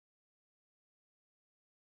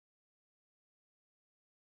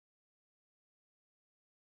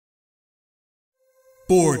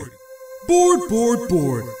Bored.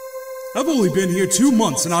 Bored. I've only been here 2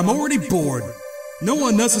 months and I'm already bored. No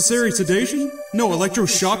unnecessary sedation, no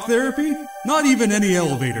electroshock therapy, not even any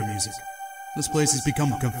elevator music. This place has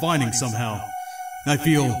become confining somehow. I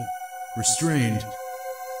feel restrained.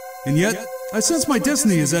 And yet, I sense my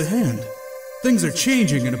destiny is at hand. Things are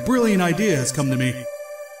changing and a brilliant idea has come to me.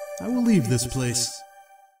 I will leave this place.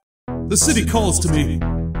 The city calls to me.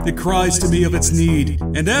 It cries to me of its need,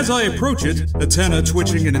 and as I approach it, antenna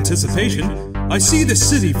twitching in anticipation, I see the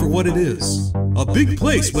city for what it is. A big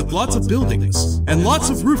place with lots of buildings, and lots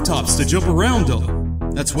of rooftops to jump around on.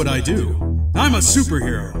 That's what I do. I'm a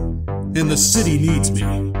superhero, and the city needs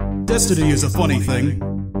me. Destiny is a funny thing.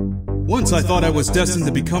 Once I thought I was destined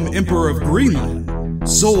to become Emperor of Greenland,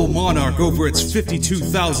 sole monarch over its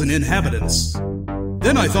 52,000 inhabitants.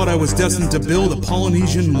 Then I thought I was destined to build a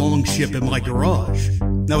Polynesian longship in my garage.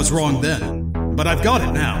 I was wrong then, but I've got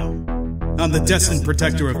it now. I'm the destined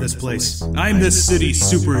protector of this place. I'm this city's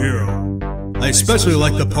superhero. I especially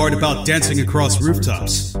like the part about dancing across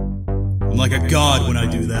rooftops. I'm like a god when I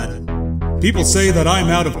do that. People say that I'm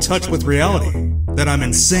out of touch with reality, that I'm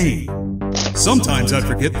insane. Sometimes I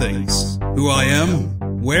forget things. Who I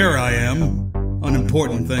am, where I am,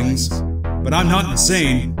 unimportant things. But I'm not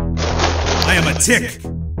insane. I am a tick.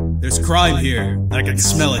 There's crime here. I can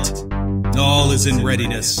smell it. All is in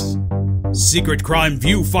readiness. Secret crime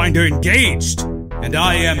viewfinder engaged. And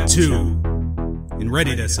I am too. In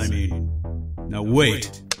readiness, I mean. Now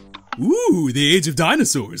wait. Ooh, the age of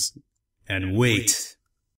dinosaurs. And wait.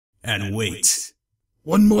 And wait.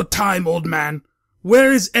 One more time, old man.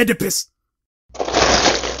 Where is Oedipus?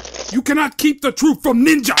 You cannot keep the truth from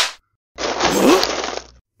Ninja! Huh?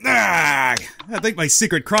 Ah, I think my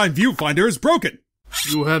secret crime viewfinder is broken.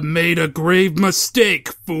 You have made a grave mistake,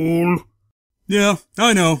 fool. Yeah,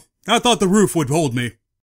 I know. I thought the roof would hold me.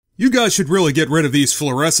 You guys should really get rid of these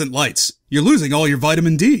fluorescent lights. You're losing all your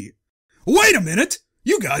vitamin D. Wait a minute!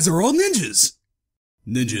 You guys are all ninjas!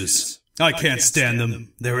 Ninjas. I can't stand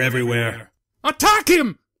them. They're everywhere. Attack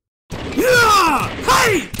him! Yeah!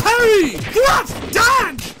 Hey! Parry! Thrust!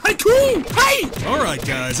 Dodge! Haiku! Hey! Alright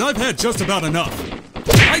guys, I've had just about enough.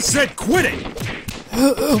 I said quitting!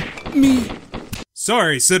 Me.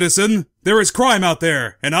 Sorry, citizen. There is crime out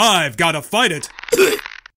there, and I've gotta fight it.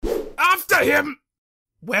 After him!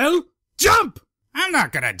 Well, jump! I'm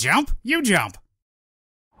not gonna jump. You jump.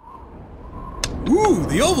 Ooh,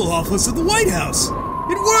 the Oval Office of the White House!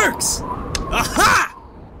 It works! Aha!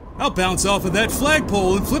 I'll bounce off of that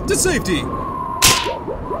flagpole and flip to safety.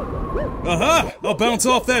 Aha! I'll bounce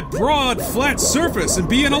off that broad, flat surface and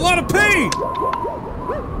be in a lot of pain!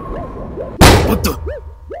 What the?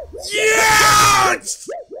 Yes!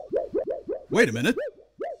 Wait a minute.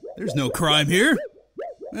 There's no crime here.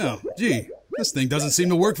 Oh, gee. This thing doesn't seem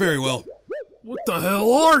to work very well. What the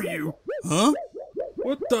hell are you? Huh?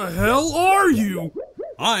 What the hell are you?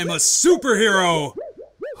 I'm a superhero!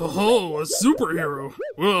 Oh, a superhero.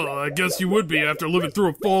 Well, I guess you would be after living through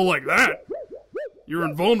a fall like that. You're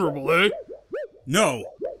invulnerable, eh? No.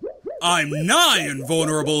 I'm nigh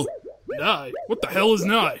invulnerable. Nigh? What the hell is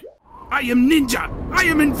nigh? I am Ninja! I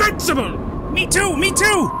am invincible! Me too, me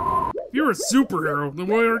too! If you're a superhero, then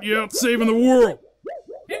why aren't you out saving the world?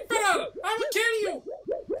 Infidel! I will kill you!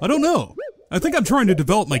 I don't know. I think I'm trying to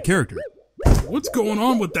develop my character. What's going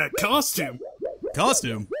on with that costume?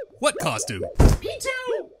 Costume? What costume? Me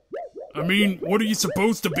too! I mean, what are you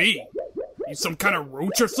supposed to be? You some kind of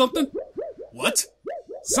roach or something? What?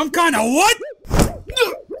 Some kind of what?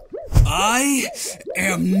 I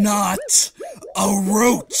am not a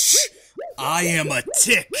roach. I am a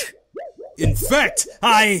tick. In fact,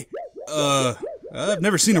 I've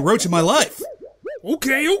never seen a roach in my life.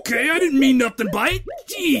 Okay, I didn't mean nothing by it.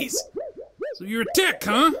 Jeez. So you're a tick,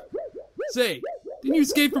 huh? Say, didn't you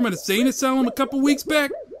escape from an insane asylum a couple weeks back?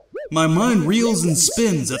 My mind reels and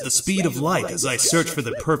spins at the speed of light as I search for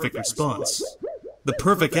the perfect response. The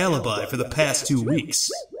perfect alibi for the past 2 weeks.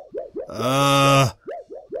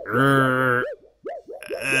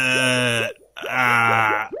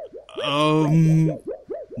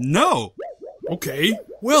 No. Okay,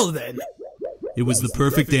 well then. It was the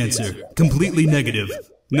perfect answer. Completely negative.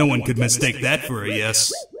 No one could mistake that for a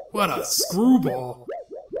yes. What a screwball.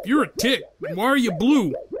 If you're a tick, then why are you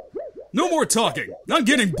blue? No more talking. I'm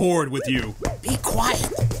getting bored with you. Be quiet.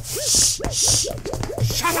 Shh.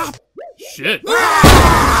 Shut up. Shit.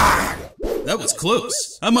 That was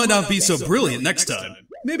close. I might not be so brilliant next time.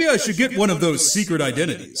 Maybe I should get one of those secret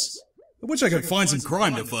identities. I wish I could find some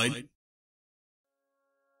crime to fight.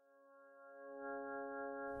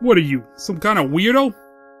 What are you, some kind of weirdo?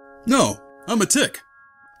 No, I'm a tick.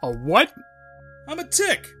 A what? I'm a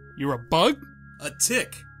tick. You're a bug? A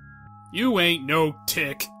tick. You ain't no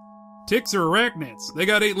tick. Ticks are arachnids. They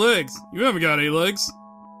got 8 legs. You haven't got 8 legs.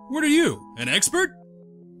 What are you, an expert?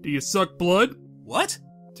 Do you suck blood? What?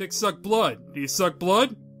 Ticks suck blood. Do you suck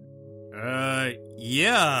blood?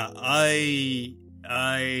 Yeah, I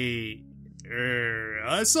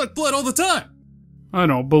suck blood all the time. I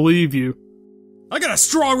don't believe you. I got a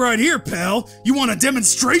straw right here, pal. You want a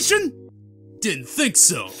demonstration? Didn't think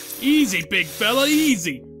so. Easy, big fella,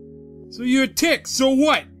 easy. So you're a tick, so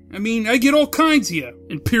what? I mean, I get all kinds here.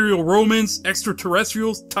 Imperial Romans,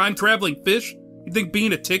 extraterrestrials, time-traveling fish. You think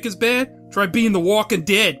being a tick is bad? Try being the Walking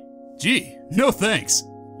Dead. Gee, no thanks.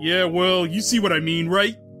 Yeah, well, you see what I mean,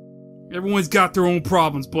 right? Everyone's got their own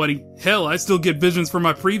problems, buddy. Hell, I still get visions from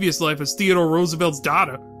my previous life as Theodore Roosevelt's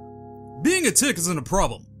daughter. Being a tick isn't a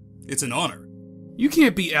problem. It's an honor. You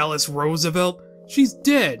can't be Alice Roosevelt. She's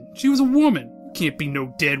dead. She was a woman. You can't be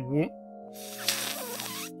no dead woman.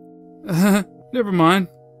 Never mind.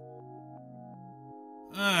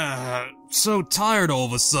 So tired all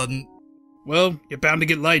of a sudden. Well, you're bound to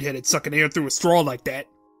get lightheaded sucking air through a straw like that.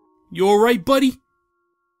 You alright, buddy?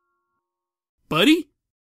 Buddy?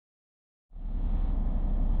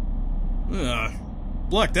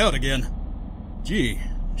 Blacked out again. Gee,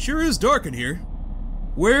 sure is dark in here.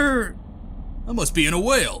 Where? I must be in a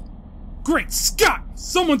whale. Great Scott!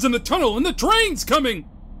 Someone's in the tunnel and the train's coming!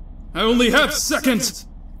 I only have seconds!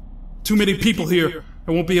 Too many people here.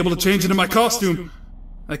 I won't be able to change into my costume.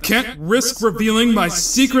 I can't risk revealing my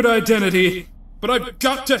secret identity. But I've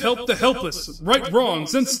got to help the helpless, right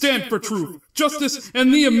wrongs, and stand for truth, justice,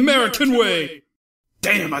 and the American way.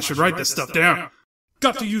 Damn, I should write this stuff down.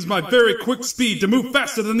 Got to use my very quick speed to move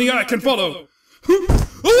faster than the eye can follow.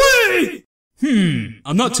 Away!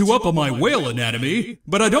 I'm not too up on my whale anatomy,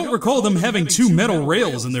 but I don't recall them having 2 metal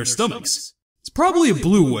rails in their stomachs. It's probably a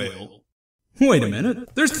blue whale. Wait a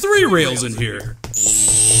minute, there's 3 rails in here.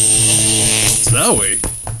 It's that way.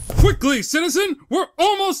 Quickly, citizen! We're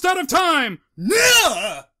almost out of time!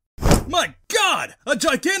 Yeah! My God! A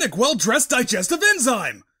gigantic, well-dressed digestive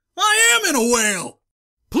enzyme! I am in a whale!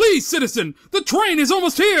 Please, citizen! The train is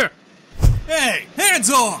almost here! Hey,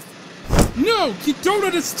 hands off! No, you don't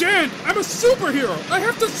understand! I'm a superhero! I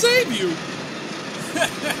have to save you!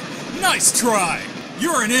 Nice try!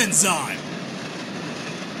 You're an enzyme!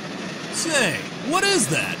 Say, what is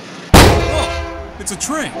that? Oh, it's a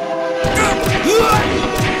train.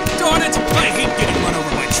 Darn it! I hate getting run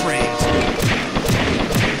over by trains.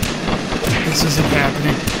 This isn't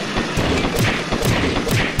happening.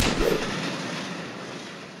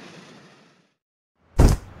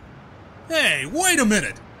 Hey, wait a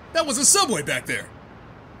minute! That was a subway back there.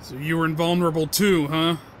 So you were invulnerable too,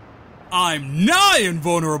 huh? I'm nigh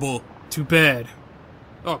invulnerable! Too bad.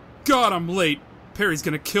 Oh God, I'm late. Perry's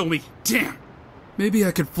gonna kill me. Damn! Maybe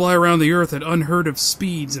I could fly around the Earth at unheard of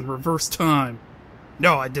speeds in reverse time.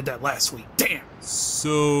 No, I did that last week. Damn!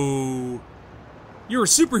 So... you're a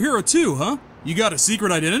superhero too, huh? You got a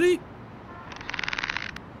secret identity?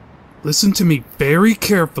 Listen to me very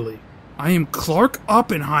carefully. I am Clark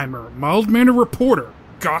Oppenheimer, mild-mannered reporter.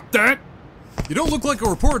 Got that? You don't look like a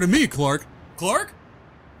reporter to me, Clark. Clark?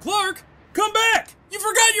 Clark? Come back! You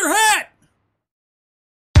forgot your hat!